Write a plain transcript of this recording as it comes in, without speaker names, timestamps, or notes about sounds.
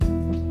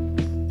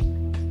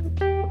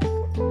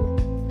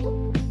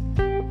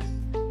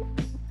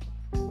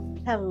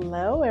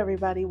Hello,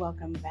 everybody.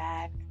 Welcome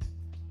back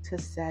to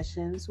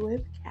Sessions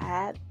with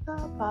Kat, the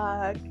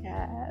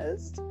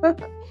podcast.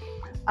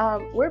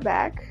 We're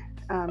back.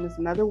 It's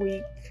another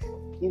week.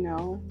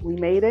 We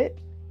made it.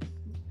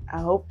 I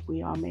hope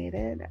we all made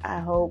it. I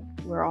hope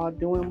we're all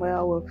doing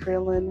well. We're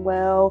feeling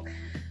well.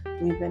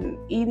 We've been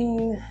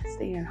eating,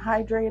 staying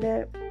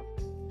hydrated.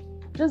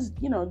 Just,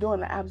 doing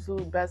the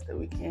absolute best that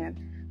we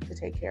can to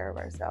take care of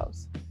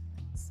ourselves.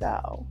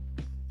 So,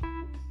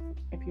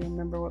 if you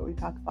remember what we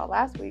talked about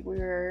last week, we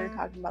were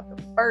talking about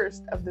the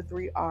first of the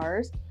 3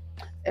 R's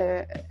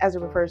as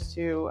it refers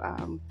to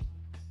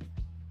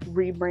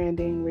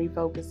rebranding,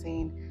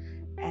 refocusing,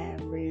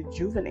 and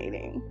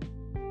rejuvenating.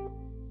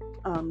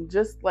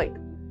 Just like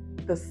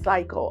the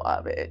cycle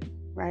of it,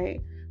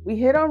 right? We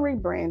hit on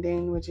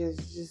rebranding, which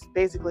is just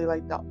basically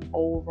like the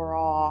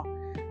overall,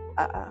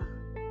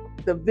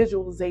 the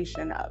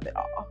visualization of it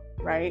all,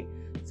 right?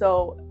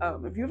 So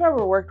if you've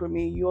ever worked with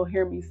me, you'll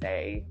hear me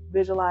say,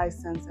 visualize,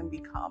 sense, and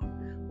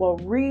become. Well,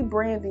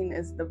 rebranding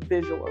is the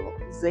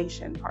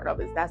visualization part of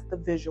it. That's the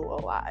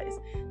visualize.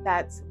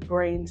 That's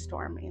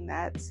brainstorming.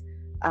 That's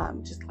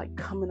just like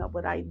coming up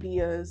with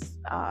ideas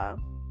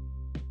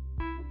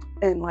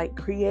and like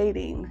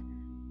creating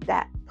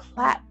that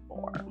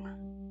platform,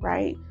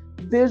 right?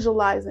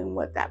 Visualizing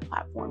what that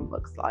platform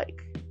looks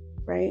like,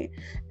 right?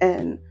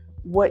 And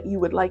what you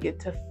would like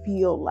it to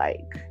feel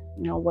like.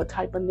 What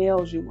type of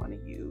nails you want to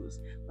use,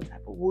 what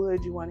type of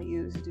wood you want to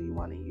use. Do you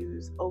want to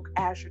use oak,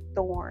 ash, or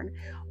thorn,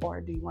 or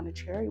do you want a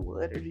cherry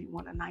wood, or do you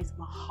want a nice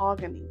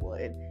mahogany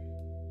wood?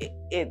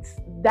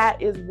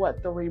 That is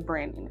what the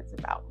rebranding is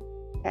about.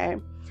 Okay,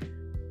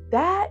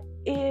 that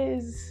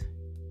is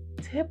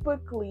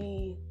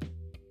typically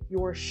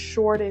your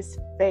shortest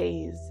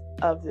phase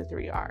of the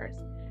 3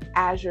 R's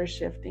as you're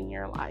shifting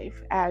your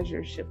life, as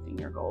you're shifting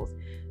your goals.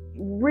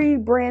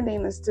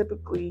 Rebranding is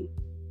typically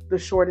the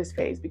shortest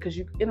phase because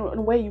you, in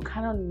a way, you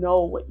kind of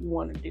know what you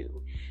want to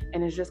do,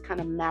 and it's just kind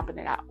of mapping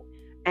it out,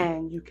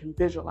 and you can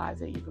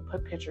visualize it. You can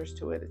put pictures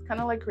to it. It's kind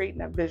of like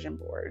creating a vision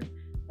board,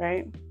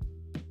 right?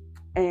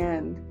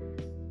 And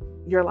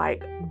you're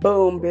like,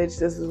 boom, bitch,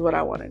 this is what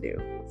I want to do.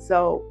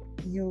 So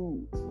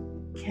you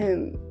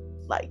can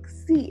like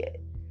see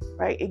it,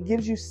 right? It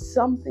gives you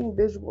something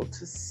visual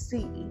to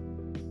see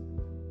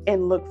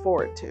and look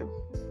forward to,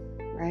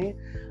 right?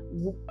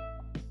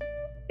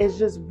 It's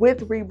just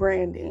with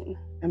rebranding.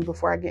 And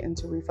before I get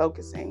into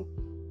refocusing,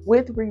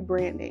 with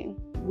rebranding,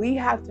 we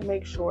have to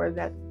make sure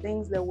that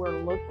things that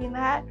we're looking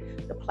at,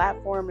 the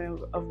platform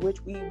of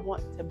which we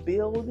want to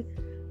build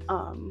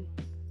and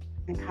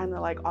kind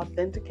of like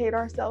authenticate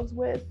ourselves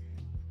with,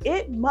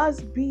 it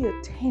must be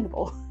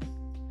attainable.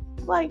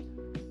 Like,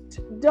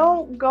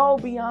 don't go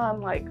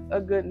beyond like a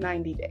good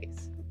 90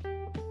 days.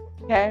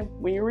 Okay?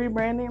 When you're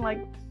rebranding,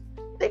 like,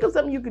 think of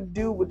something you could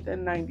do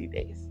within 90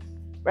 days,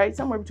 right?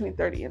 Somewhere between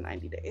 30 and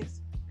 90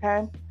 days.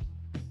 Okay?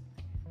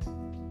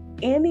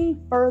 Any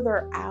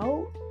further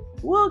out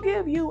will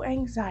give you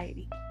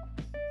anxiety.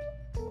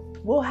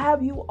 We'll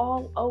have you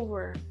all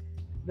over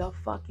the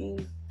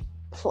fucking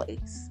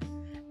place.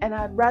 And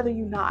I'd rather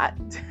you not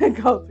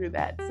go through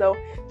that. So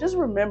just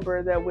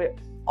remember that with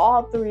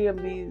all 3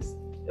 of these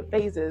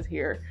phases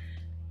here,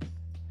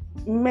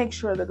 make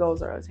sure the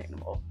goals are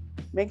attainable.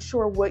 Make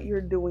sure what you're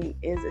doing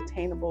is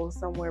attainable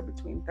somewhere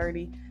between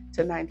 30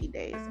 to 90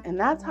 days. And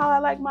that's how I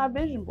like my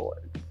vision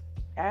board.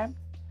 Okay?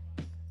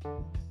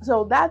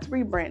 So that's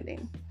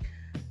rebranding.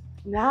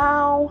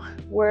 Now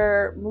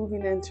we're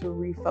moving into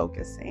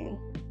refocusing.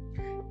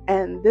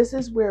 And this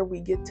is where we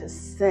get to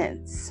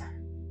sense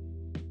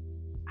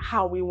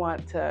how we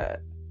want to,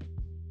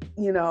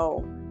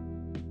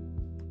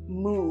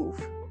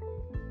 move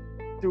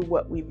through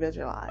what we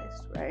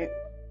visualized, right?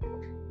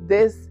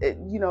 Visualize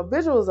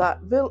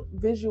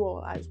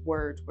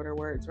words, what are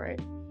words,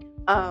 right?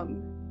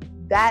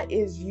 That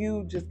is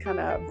you just kind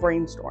of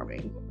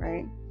brainstorming,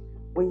 right?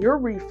 When you're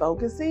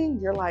refocusing,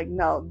 you're like,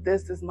 no,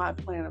 this is my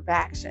plan of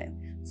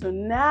action. So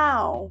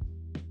now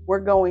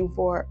we're going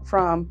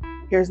from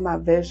here's my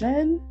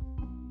vision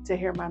to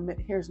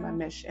here's my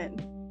mission.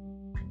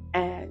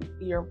 And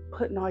you're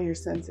putting all your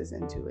senses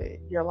into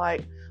it. You're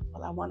like,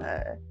 well, I want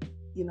to,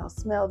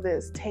 smell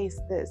this,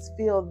 taste this,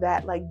 feel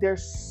that. Like,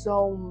 there's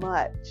so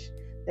much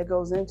that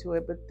goes into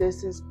it. But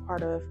this is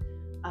part of,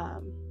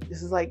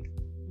 this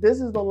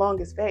is the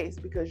longest phase,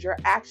 because your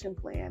action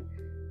plan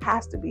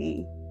has to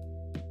be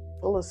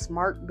full of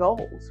SMART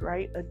goals,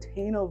 right?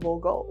 Attainable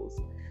goals,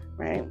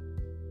 right?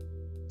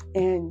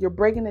 And you're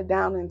breaking it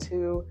down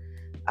into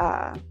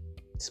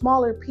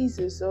smaller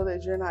pieces so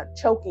that you're not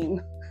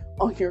choking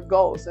on your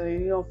goals, so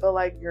you don't feel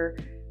like you're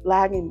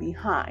lagging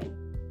behind,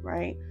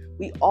 right?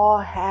 We all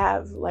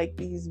have like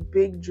these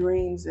big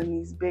dreams and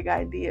these big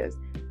ideas,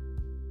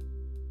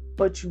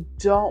 but you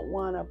don't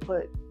want to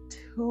put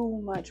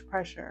too much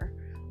pressure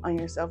on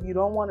yourself. You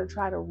don't want to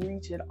try to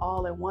reach it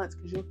all at once,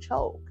 because you'll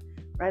choke,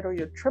 right? Or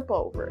you'll trip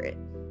over it.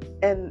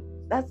 And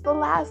that's the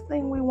last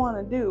thing we want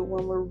to do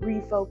when we're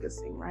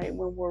refocusing, right?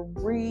 When we're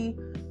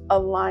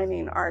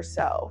realigning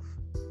ourselves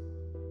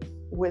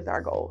with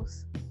our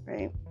goals,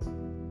 right?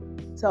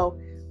 So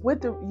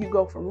you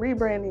go from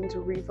rebranding to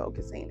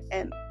refocusing,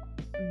 and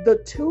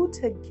the two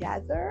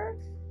together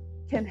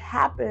can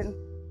happen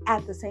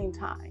at the same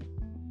time.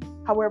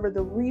 However,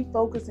 the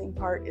refocusing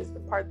part is the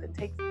part that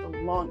takes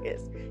the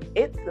longest.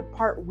 It's the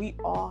part we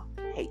all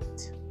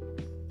hate,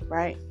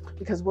 right?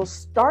 Because we'll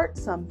start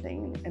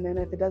something, and then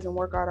if it doesn't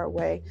work out our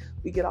way,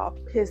 we get all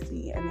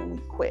pissy and then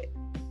we quit,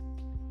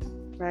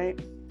 right?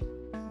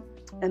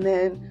 And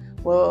then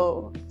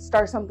we'll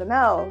start something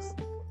else,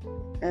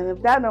 and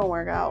if that don't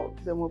work out,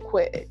 then we'll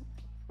quit,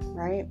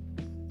 right?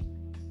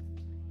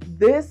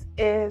 This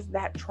is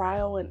that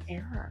trial and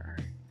error,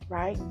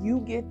 right?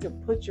 You get to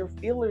put your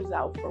feelers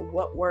out for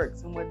what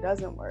works and what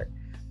doesn't work.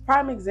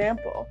 Prime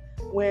example,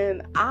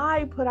 when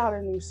I put out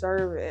a new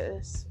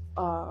service,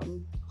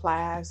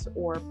 class,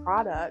 or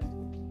product,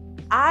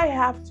 I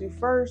have to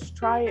first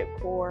try it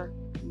for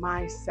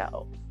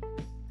myself,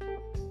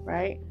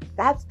 right?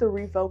 That's the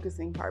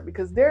refocusing part,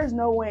 because there's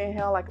no way in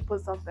hell I could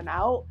put something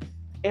out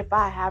if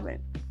I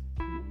haven't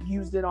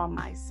used it on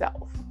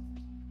myself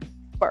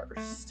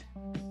first,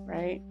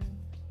 right?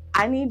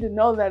 I need to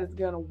know that it's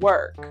going to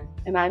work,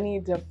 and I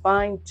need to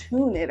fine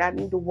tune it. I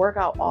need to work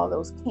out all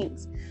those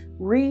kinks.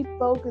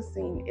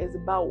 Refocusing is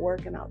about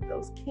working out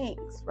those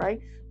kinks,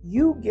 right?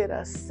 You get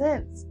a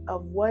sense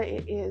of what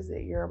it is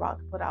that you're about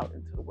to put out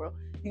into the world.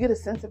 You get a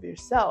sense of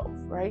yourself,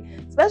 right?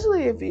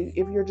 Especially if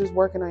you're just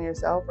working on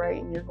yourself,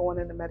 right? And you're going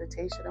into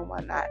meditation and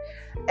whatnot.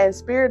 And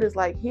Spirit is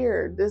like,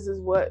 here, this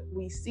is what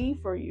we see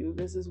for you.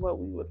 This is what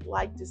we would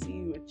like to see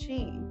you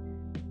achieve.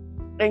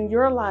 And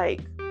you're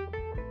like,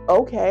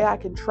 okay, I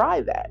can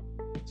try that.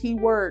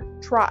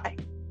 Keyword, try,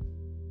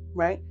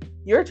 right?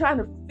 You're trying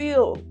to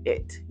feel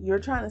it. You're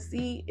trying to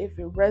see if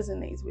it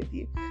resonates with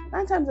you.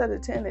 9 times out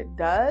of 10, it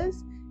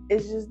does.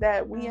 It's just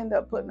that we end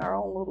up putting our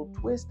own little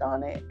twist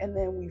on it, and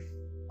then we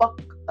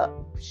fuck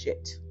up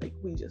shit. Like,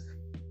 we just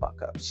fuck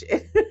up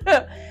shit.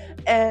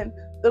 And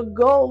the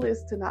goal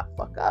is to not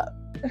fuck up,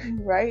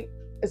 right?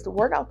 It's to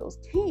work out those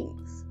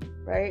kinks,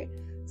 right?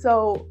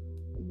 So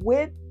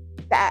with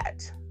that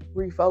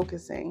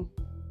refocusing,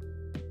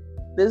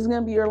 this is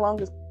going to be your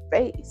longest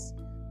phase.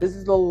 This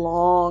is the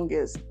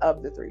longest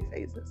of the 3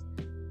 phases.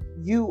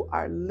 You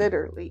are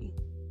literally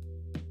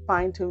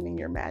fine-tuning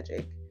your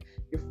magic.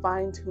 You're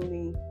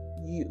fine-tuning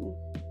you,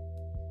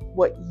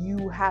 what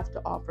you have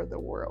to offer the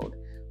world,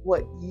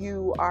 what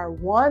you are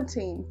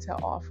wanting to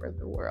offer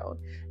the world,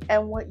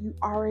 and what you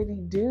already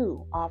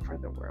do offer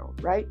the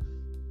world, right?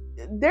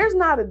 There's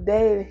not a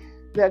day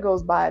that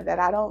goes by that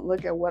I don't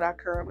look at what I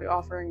currently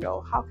offer and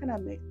go, how can I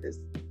make this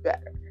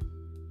better?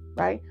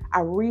 Right?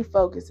 I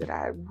refocus it.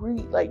 I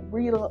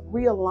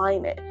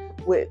realign it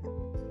with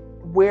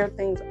where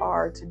things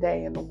are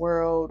today in the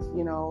world,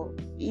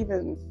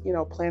 even,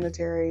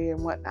 planetary and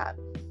whatnot.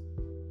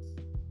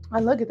 I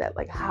look at that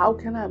like, how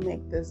can I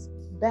make this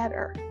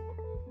better?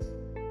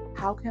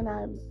 How can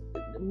I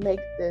make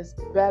this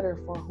better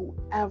for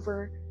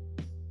whoever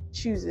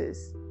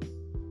chooses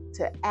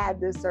to add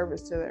this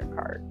service to their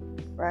cart,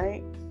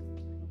 right?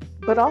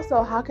 But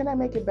also, how can I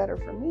make it better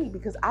for me?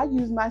 Because I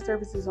use my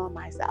services on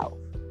myself,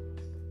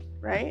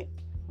 right?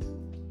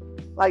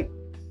 Like,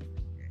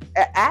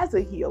 as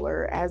a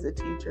healer, as a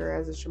teacher,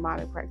 as a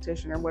shamanic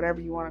practitioner,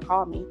 whatever you want to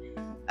call me,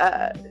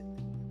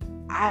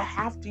 I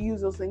have to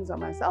use those things on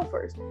myself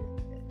first.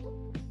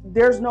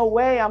 There's no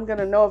way I'm going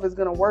to know if it's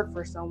going to work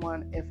for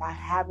someone if I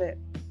haven't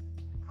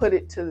put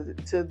it to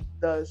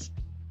the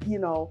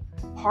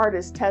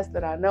hardest test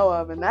that I know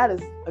of, and that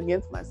is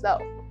against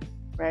myself,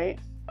 right?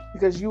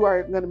 Because you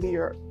are going to be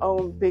your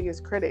own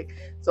biggest critic.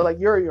 So like,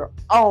 you're your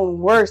own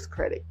worst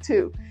critic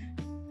too.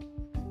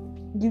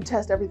 You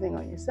test everything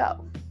on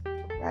yourself,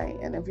 right?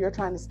 And if you're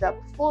trying to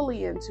step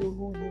fully into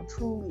who you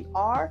truly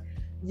are,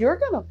 you're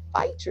going to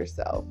fight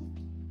yourself.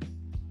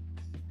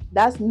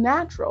 That's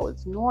natural.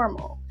 It's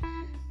normal.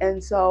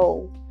 And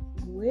so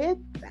with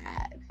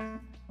that,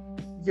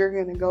 you're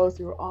going to go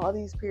through all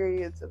these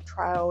periods of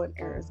trial and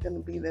error. It's going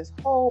to be this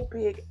whole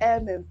big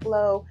ebb and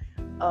flow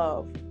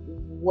of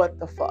what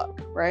the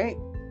fuck, right?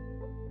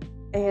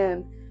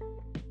 And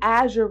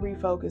as you're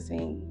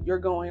refocusing, you're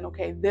going,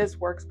 okay, this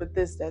works, but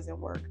this doesn't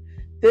work.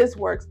 This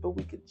works, but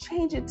we could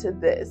change it to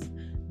this.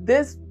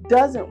 This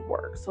doesn't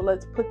work, so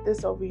let's put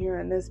this over here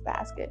in this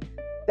basket.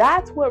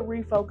 That's what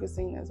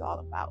refocusing is all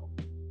about.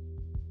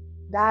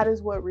 That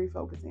is what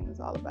refocusing is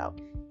all about.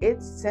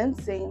 It's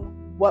sensing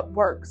what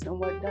works and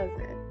what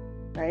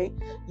doesn't, right?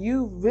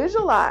 You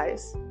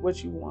visualize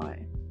what you want,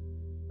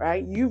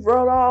 right? You've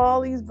wrote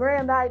all these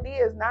grand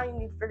ideas. Now you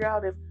need to figure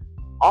out if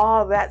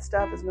all that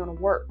stuff is going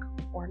to work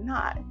or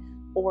not,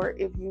 or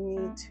if you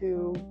need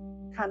to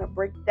kind of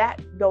break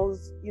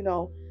those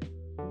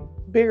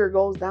bigger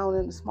goals down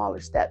into smaller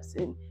steps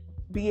and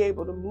be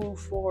able to move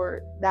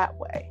forward that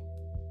way.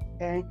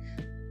 Okay,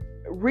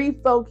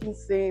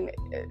 refocusing,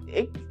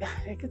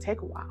 it could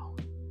take a while,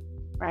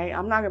 right?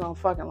 I'm not gonna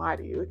fucking lie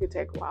to you. It could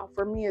take a while.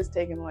 For me, it's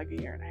taken like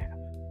 1.5 years,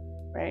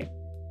 right?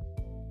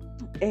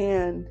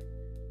 And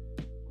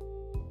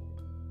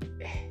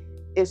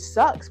it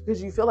sucks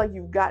because you feel like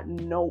you've gotten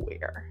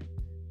nowhere,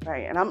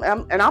 right?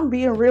 And I'm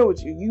being real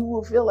with you. You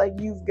will feel like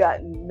you've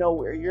gotten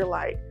nowhere. You're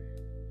like,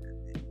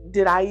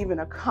 did I even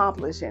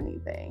accomplish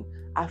anything?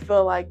 I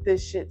feel like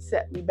this shit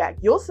set me back.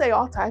 You'll say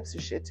all types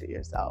of shit to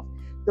yourself.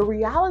 The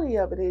reality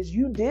of it is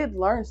you did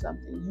learn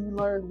something. You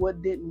learned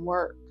what didn't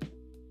work.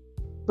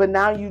 But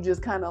now you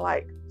just kind of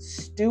like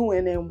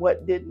stewing in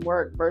what didn't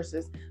work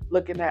versus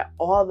looking at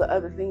all the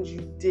other things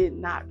you did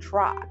not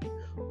try,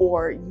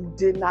 or you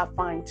did not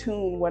fine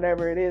tune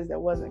whatever it is that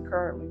wasn't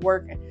currently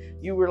working.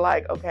 You were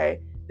like, okay,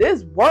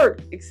 this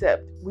worked,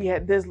 except we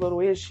had this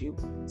little issue.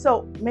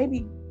 So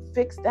maybe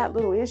fix that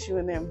little issue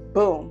and then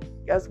boom,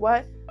 guess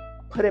what?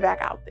 Put it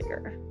back out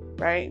there,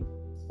 right?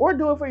 Or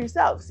do it for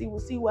yourself. See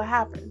what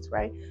happens,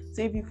 right?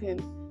 See if you can,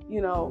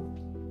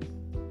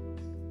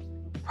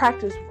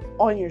 practice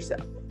on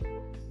yourself,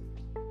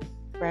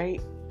 right?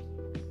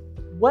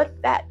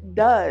 What that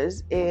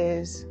does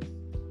is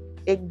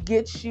it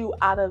gets you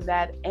out of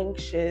that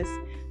anxious,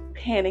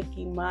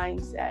 panicky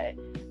mindset,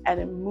 and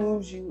it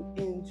moves you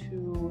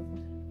into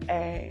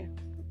a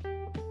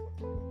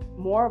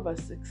more of a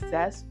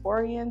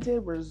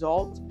success-oriented,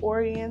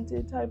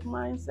 results-oriented type of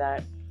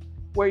mindset,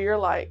 where you're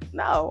like,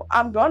 no,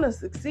 I'm gonna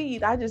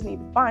succeed. I just need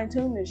to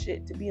fine-tune this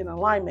shit to be in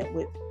alignment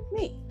with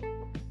me,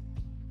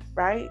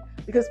 right?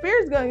 Because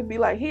Spirit's gonna be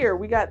like, here,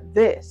 we got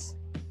this.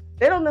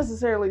 They don't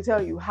necessarily tell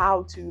you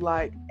how to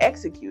like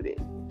execute it.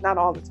 Not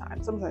all the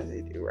time. Sometimes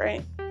they do,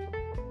 right?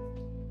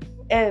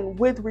 And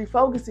with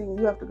refocusing,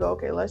 you have to go,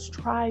 okay, let's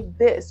try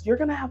this. You're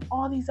gonna have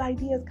all these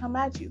ideas come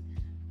at you.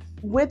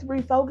 With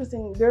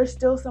refocusing, there's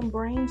still some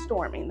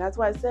brainstorming. That's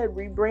why I said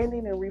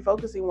rebranding and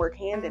refocusing work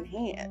hand in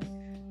hand.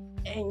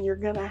 And you're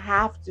going to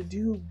have to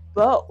do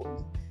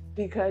both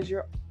because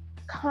you're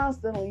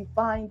constantly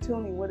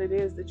fine-tuning what it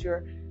is that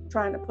you're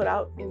trying to put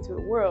out into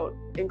the world,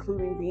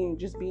 including being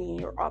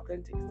your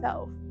authentic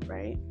self,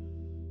 right?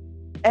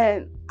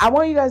 And I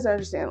want you guys to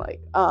understand, like,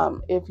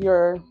 if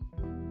you're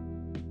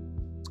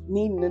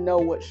needing to know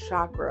what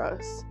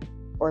chakras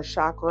or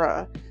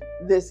chakra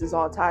this is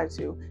all tied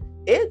to,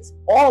 it's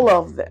all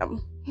of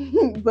them,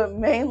 but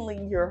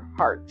mainly your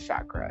heart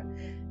chakra,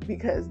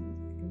 because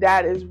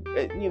that is,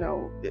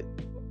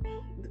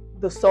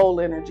 the soul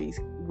energy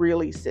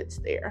really sits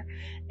there.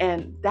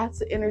 And that's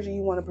the energy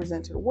you want to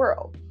present to the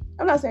world.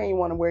 I'm not saying you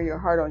want to wear your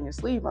heart on your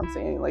sleeve. I'm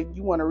saying like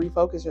you want to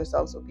refocus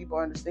yourself so people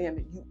understand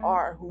that you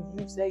are who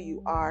you say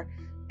you are,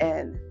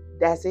 and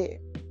that's it.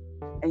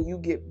 And you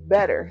get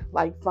better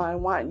like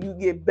fine wine. You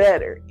get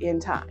better in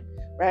time,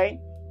 right?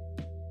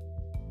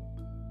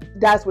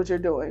 That's what you're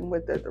doing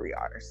with the 3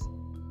 R's.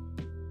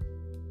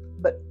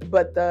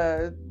 But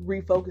the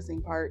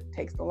refocusing part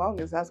takes the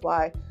longest. That's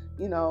why,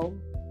 a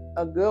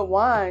good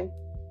wine,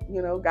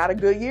 got a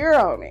good year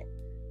on it,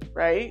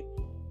 right?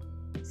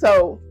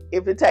 So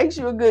if it takes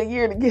you a good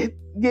year to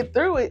get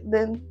through it,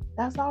 then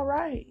that's all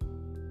right.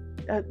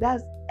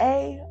 That's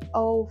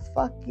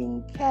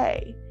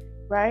A-O-fucking-K,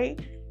 right?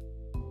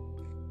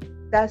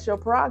 That's your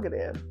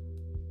prerogative.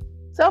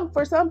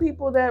 For some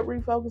people, that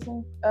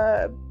refocusing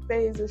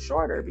phase is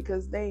shorter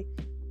because they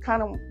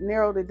kind of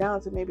narrowed it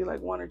down to maybe like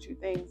 1 or 2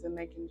 things, and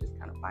they can just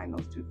kind of find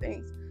those 2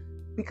 things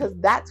because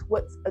that's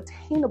what's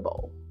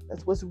attainable.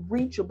 That's what's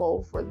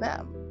reachable for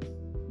them.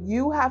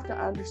 You have to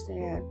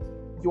understand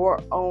your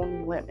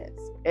own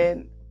limits.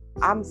 And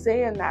I'm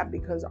saying that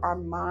because our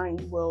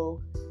mind will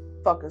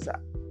fuck us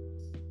up,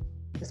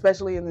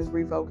 especially in this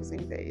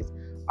refocusing phase.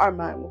 Our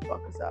mind will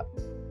fuck us up,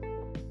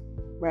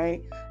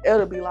 right?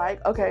 It'll be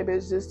like, okay, but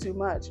it's just too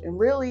much. And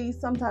really,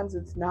 sometimes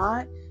it's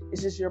not.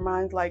 It's just your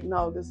mind's like,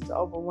 no, this is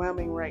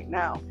overwhelming right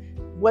now.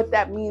 What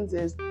that means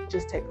is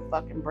just take a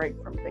fucking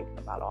break from thinking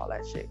about all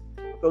that shit.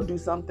 Go do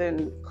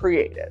something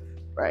creative,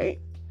 right?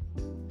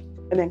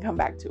 And then come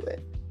back to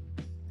it.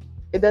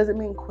 It doesn't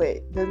mean quit.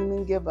 It doesn't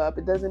mean give up.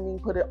 It doesn't mean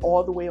put it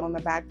all the way on the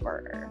back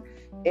burner.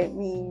 It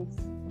means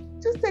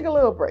just take a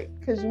little break,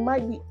 because you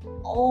might be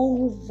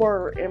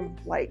overly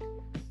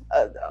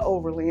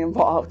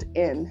involved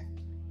in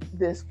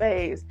this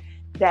phase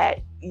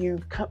that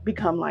you've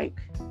become like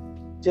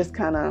just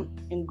kind of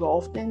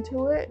engulfed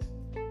into it,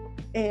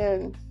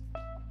 and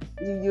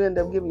you end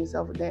up giving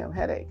yourself a damn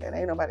headache, and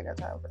ain't nobody got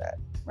time for that,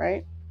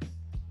 right?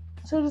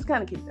 So just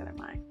kind of keep that in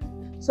mind.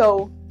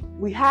 So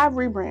we have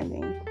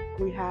rebranding,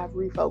 we have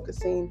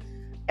refocusing,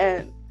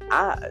 and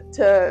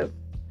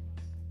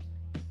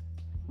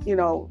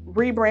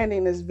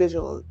rebranding is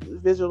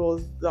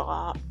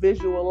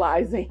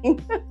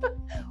visualizing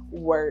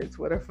words.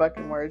 What are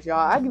fucking words, y'all?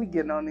 I be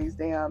getting on these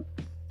damn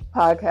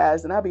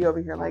podcasts and I be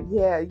over here like,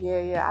 yeah,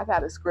 I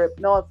got a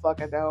script. No, the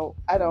fuck I don't.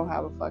 I don't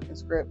have a fucking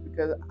script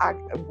because I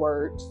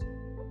words.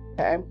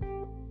 Okay,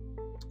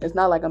 it's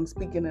not like I'm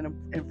speaking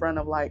in front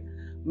of like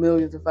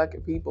millions of fucking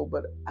people,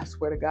 but I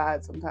swear to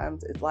God,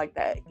 sometimes it's like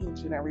that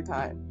each and every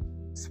time.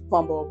 It's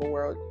fumble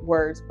over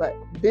words, but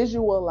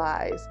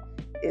visualize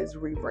is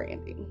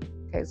rebranding.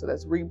 Okay, so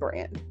that's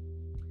rebrand.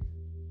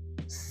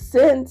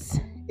 Sense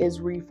is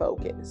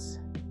refocus.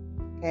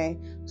 Okay,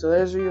 so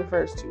those are your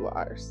first 2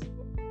 R's,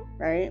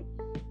 right?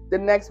 The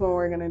next one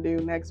we're going to do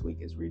next week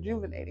is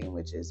rejuvenating,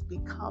 which is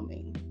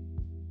becoming,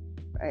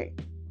 right?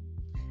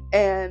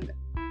 And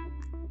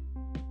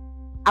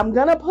I'm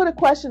going to put a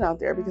question out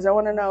there because I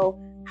want to know,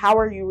 how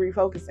are you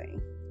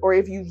refocusing? Or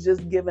if you've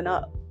just given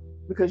up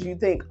because you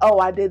think, oh,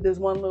 I did this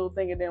one little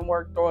thing, it didn't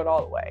work, throw it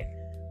all away,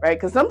 right?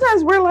 Because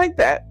sometimes we're like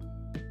that,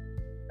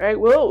 right?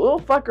 We'll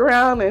fuck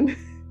around and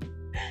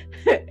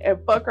and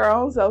fuck our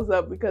own selves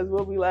up because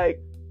we'll be like,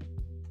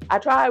 I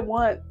tried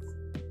once,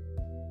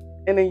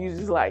 and then you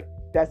just like,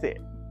 that's it.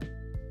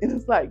 And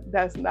it's like,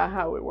 that's not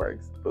how it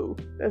works, boo.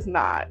 That's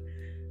not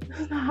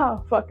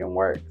how it fucking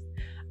works.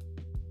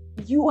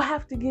 You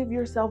have to give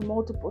yourself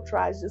multiple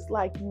tries, just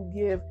like you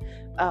give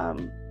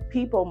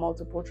people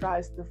multiple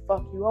tries to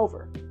fuck you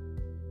over.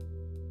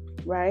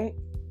 Right?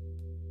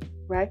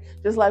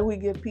 Just like we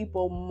give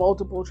people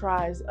multiple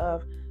tries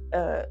of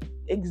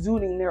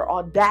exuding their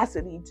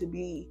audacity to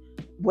be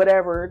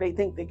whatever they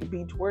think they could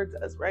be towards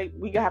us, right?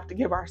 We have to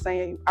give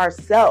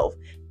ourselves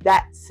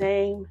that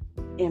same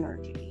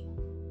energy,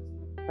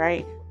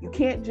 right? You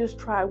can't just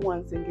try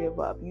once and give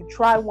up. You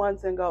try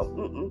once and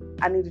go,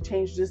 I need to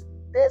change just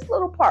this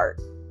little part.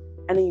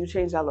 And then you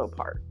change that little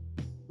part,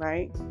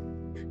 right?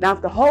 Now,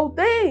 if the whole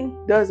thing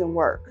doesn't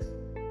work,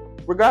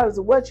 regardless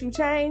of what you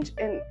change,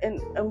 and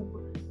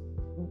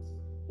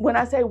when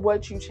I say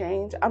what you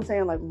change, I'm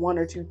saying like one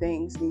or two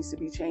things needs to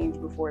be changed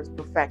before it's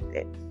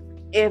perfected.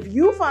 If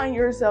you find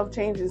yourself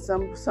changing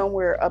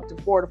somewhere up to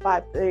 4 to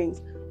 5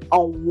 things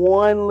on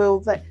one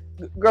little thing,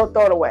 girl,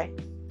 throw it away.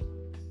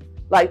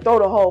 Like, throw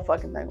the whole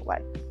fucking thing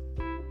away.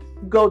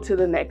 Go to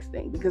the next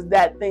thing, because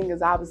that thing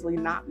is obviously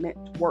not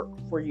meant to work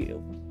for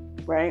you,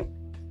 right?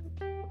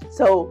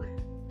 So,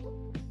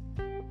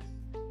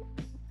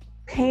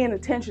 paying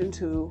attention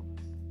to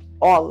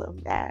all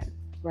of that,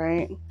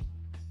 right?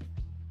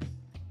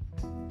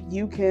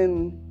 You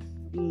can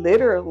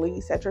literally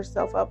set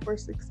yourself up for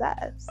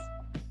success.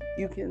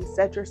 You can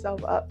set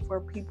yourself up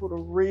for people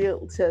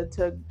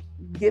to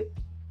get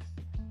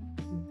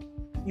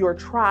your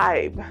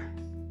tribe,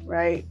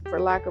 right? For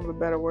lack of a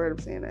better word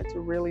of saying that, to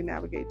really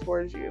navigate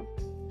towards you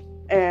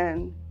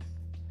and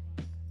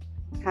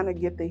kind of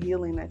get the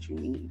healing that you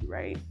need,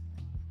 right?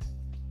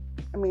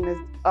 I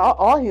mean,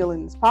 all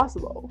healing is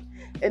possible.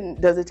 And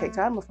does it take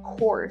time? Of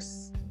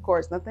course.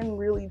 Nothing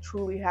really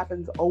truly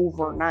happens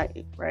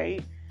overnight,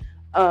 right?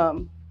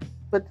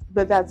 But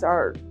that's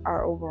our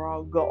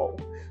overall goal.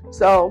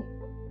 So,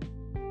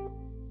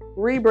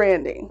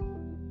 rebranding,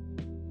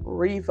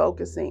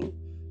 refocusing.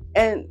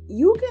 And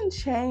you can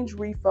change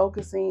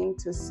refocusing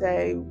to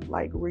say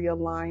like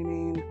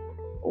realigning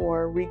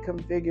or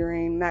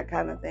reconfiguring, that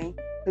kind of thing.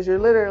 Because you're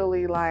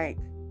literally like,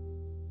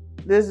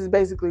 this is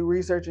basically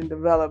research and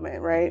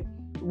development, right?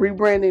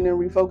 Rebranding and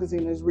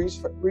refocusing is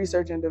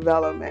research and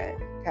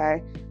development,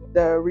 okay?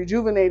 The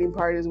rejuvenating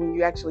part is when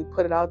you actually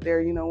put it out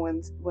there, you know,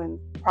 when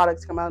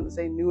products come out and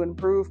say new and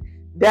improved,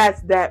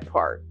 that's that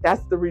part.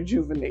 That's the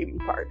rejuvenating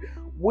part.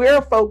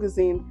 We're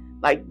focusing,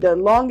 like the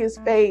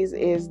longest phase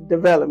is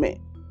development,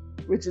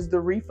 which is the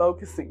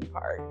refocusing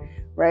part,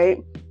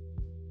 right?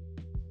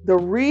 The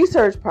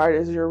research part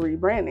is your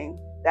rebranding.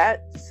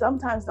 That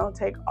sometimes don't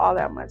take all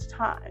that much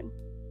time,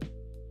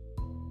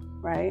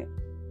 right?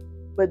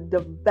 But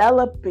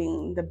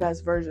developing the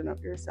best version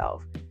of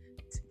yourself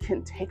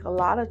can take a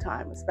lot of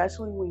time,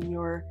 especially when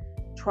you're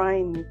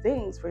trying new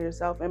things for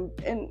yourself.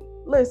 And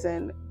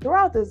listen,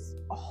 throughout this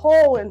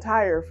whole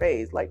entire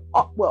phase, like,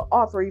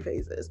 all 3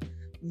 phases,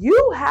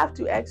 you have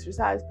to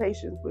exercise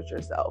patience with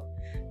yourself.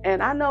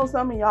 And I know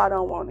some of y'all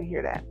don't want to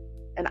hear that.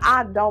 And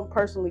I don't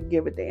personally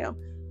give a damn.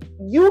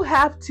 You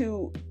have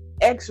to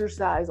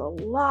exercise a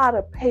lot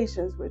of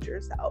patience with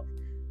yourself.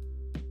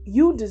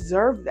 You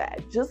deserve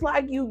that. Just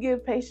like you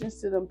give patience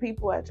to them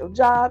people at your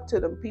job, to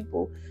them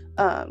people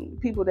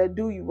that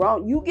do you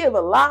wrong. You give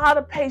a lot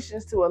of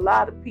patience to a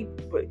lot of people,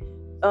 but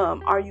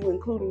are you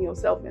including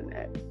yourself in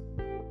that?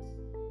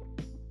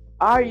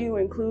 Are you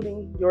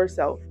including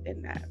yourself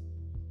in that?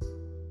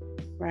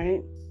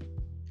 Right?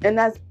 And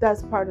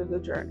that's part of the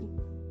journey.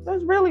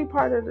 That's really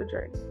part of the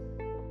journey.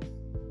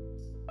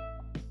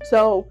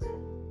 So,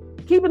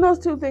 keeping those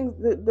 2 things,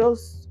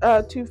 those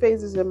 2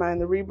 phases in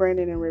mind, the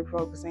rebranding and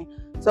refocusing.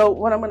 So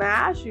what I'm going to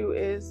ask you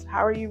is,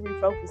 how are you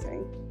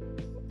refocusing?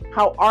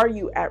 How are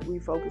you at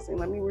refocusing?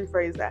 Let me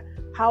rephrase that.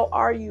 How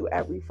are you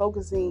at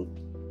refocusing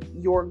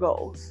your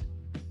goals?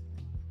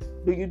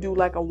 Do you do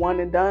like a one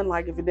and done?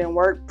 Like if it didn't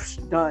work,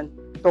 done,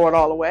 throw it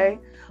all away?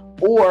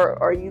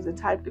 Or are you the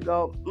type to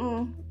go,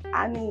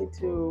 I need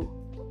to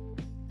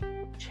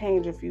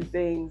change a few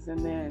things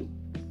and then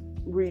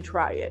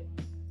retry it?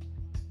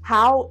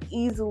 How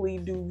easily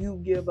do you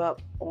give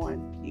up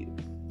on you?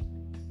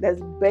 That's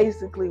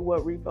basically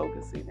what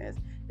refocusing is.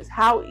 Is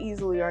how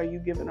easily are you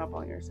giving up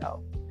on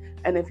yourself?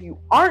 And if you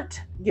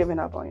aren't giving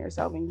up on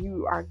yourself and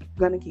you are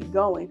going to keep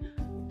going,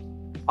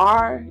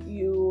 are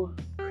you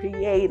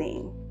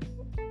creating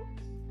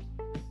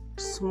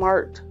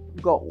smart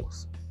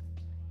goals?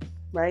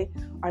 Right?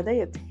 Are they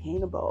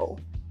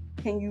attainable?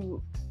 Can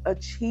you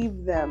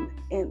achieve them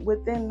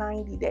within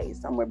 90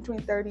 days? Somewhere between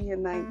 30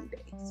 and 90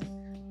 days,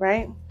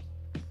 right?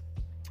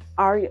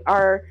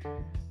 Are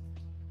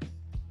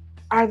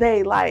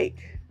they like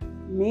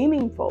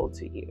meaningful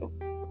to you?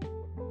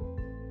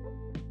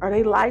 Are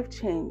they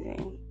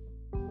life-changing?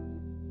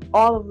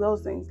 All of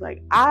those things.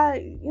 Like,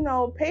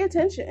 pay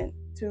attention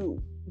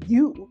to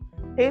you.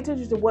 Pay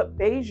attention to what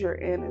phase you're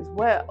in as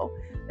well.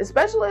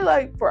 Especially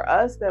like for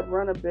us that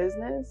run a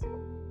business,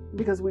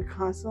 because we're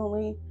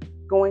constantly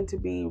going to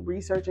be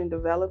researching,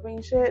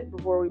 developing shit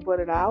before we put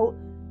it out.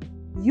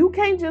 You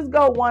can't just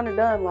go one and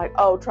done, like,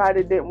 oh, tried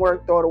it, didn't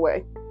work, throw it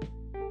away.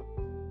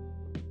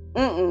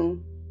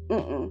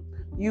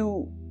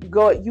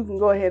 You can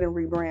go ahead and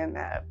rebrand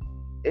that.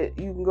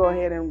 You can go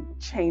ahead and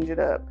change it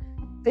up,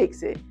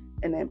 fix it,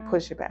 and then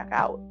push it back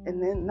out.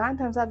 And then 9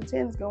 times out of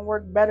 10, it's going to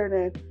work better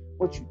than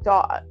what you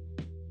thought,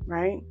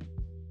 right?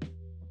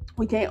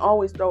 We can't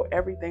always throw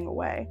everything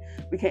away.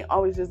 We can't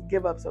always just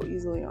give up so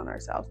easily on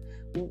ourselves.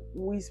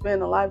 We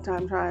spend a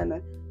lifetime trying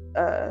to,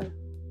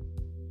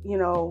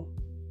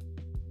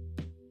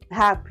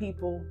 have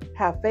people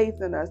have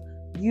faith in us.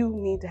 You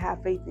need to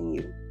have faith in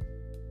you.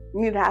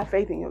 You need to have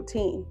faith in your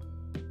team.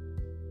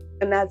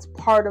 And that's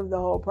part of the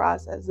whole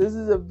process. This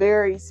is a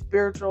very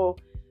spiritual,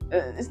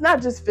 it's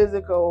not just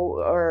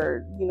physical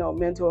or,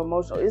 mental,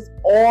 emotional. It's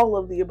all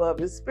of the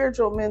above. It's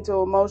spiritual,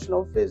 mental,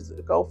 emotional,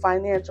 physical,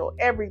 financial,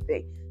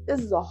 everything. This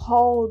is a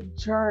whole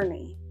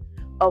journey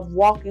of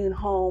walking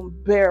home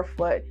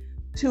barefoot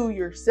to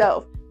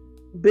yourself,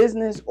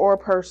 business or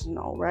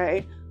personal,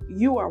 right?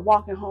 You are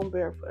walking home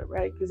barefoot,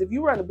 right? Because if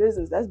you run a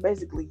business, that's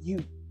basically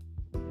you.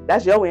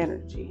 That's your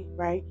energy,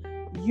 right?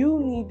 You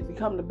need to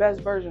become the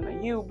best version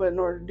of you, but in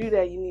order to do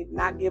that, you need to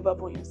not give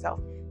up on yourself.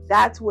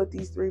 That's what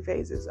these 3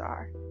 phases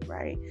are,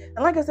 right? And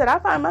like I said, I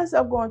find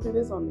myself going through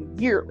this on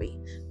the yearly,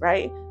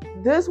 right?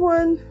 This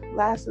one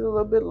lasted a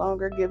little bit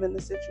longer given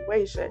the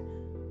situation,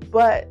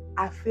 but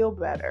I feel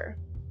better.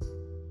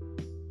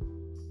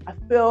 I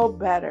feel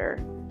better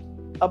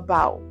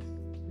about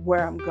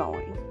where I'm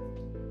going,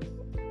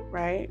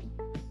 right?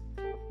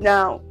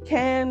 Now,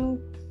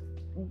 can,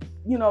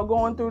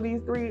 going through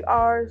these 3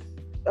 R's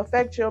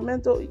affect your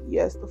mental?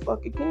 Yes, the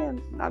fuck it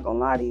can. I'm not gonna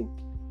lie to you.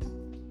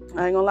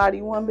 I ain't gonna lie to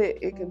you one bit.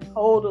 It can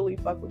totally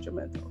fuck with your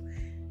mental.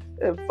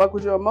 It fuck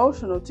with your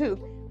emotional too.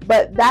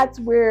 But that's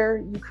where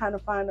you kind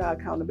of find an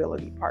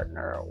accountability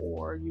partner,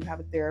 or you have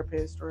a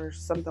therapist or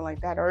something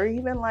like that, or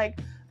even like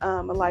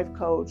a life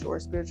coach or a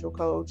spiritual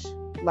coach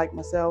like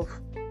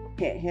myself.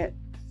 Hint.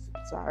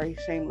 Sorry,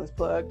 shameless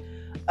plug.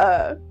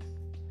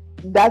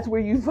 That's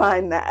where you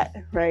find that,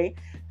 right?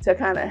 To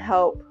kind of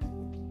help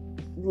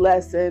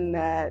lessen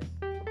that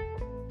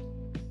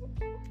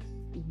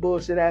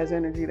bullshit ass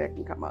energy that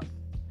can come up,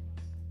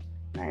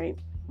 right?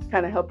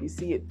 Kind of help you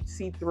see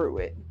through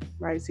it,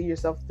 right? See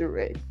yourself through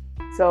it.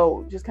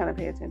 So just kind of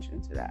pay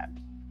attention to that.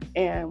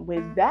 And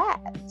with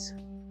that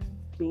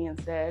being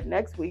said,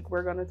 next week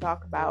we're going to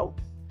talk about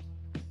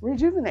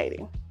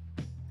rejuvenating,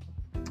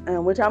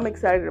 which I'm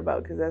excited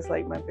about because that's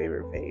like my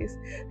favorite phase.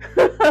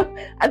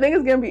 I think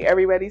it's going to be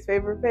everybody's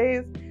favorite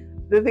phase.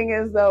 The thing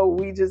is, though,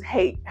 we just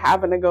hate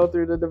having to go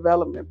through the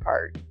development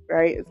part,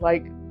 right? It's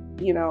like,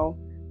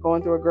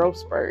 going through a growth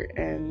spurt,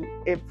 and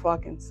it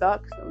fucking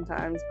sucks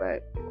sometimes,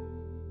 but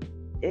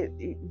it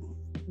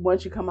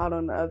once you come out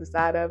on the other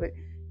side of it,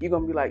 you're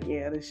going to be like,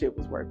 yeah, this shit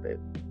was worth it.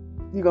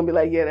 You're going to be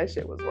like, yeah, that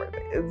shit was worth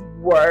it. It's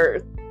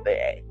worth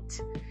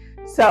it.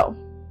 So,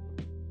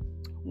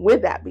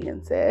 with that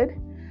being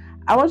said,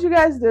 I want you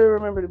guys to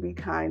remember to be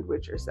kind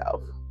with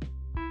yourself.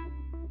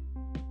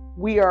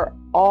 We are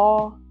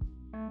all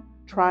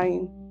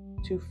trying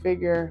to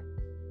figure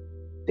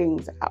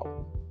things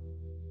out.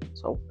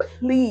 So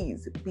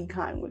please be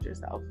kind with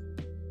yourself.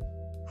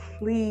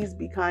 Please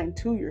be kind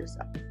to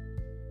yourself.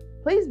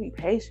 Please be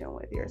patient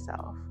with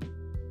yourself.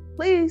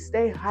 Please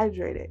stay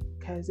hydrated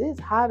because it's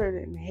hotter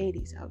than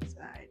Hades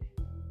outside.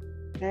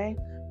 Okay?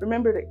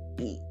 Remember to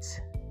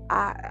eat.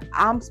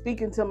 I'm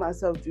speaking to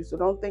myself too, so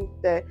don't think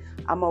that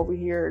I'm over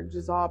here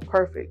just all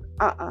perfect.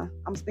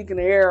 I'm speaking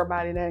to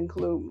everybody, that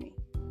include me,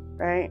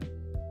 right?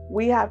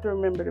 We have to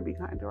remember to be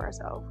kind to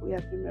ourselves. We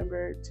have to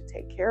remember to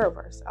take care of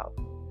ourselves.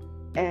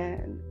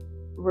 And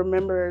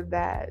remember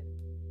that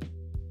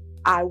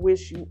I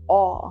wish you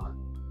all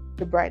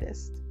the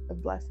brightest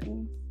of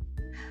blessings.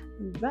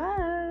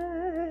 Bye.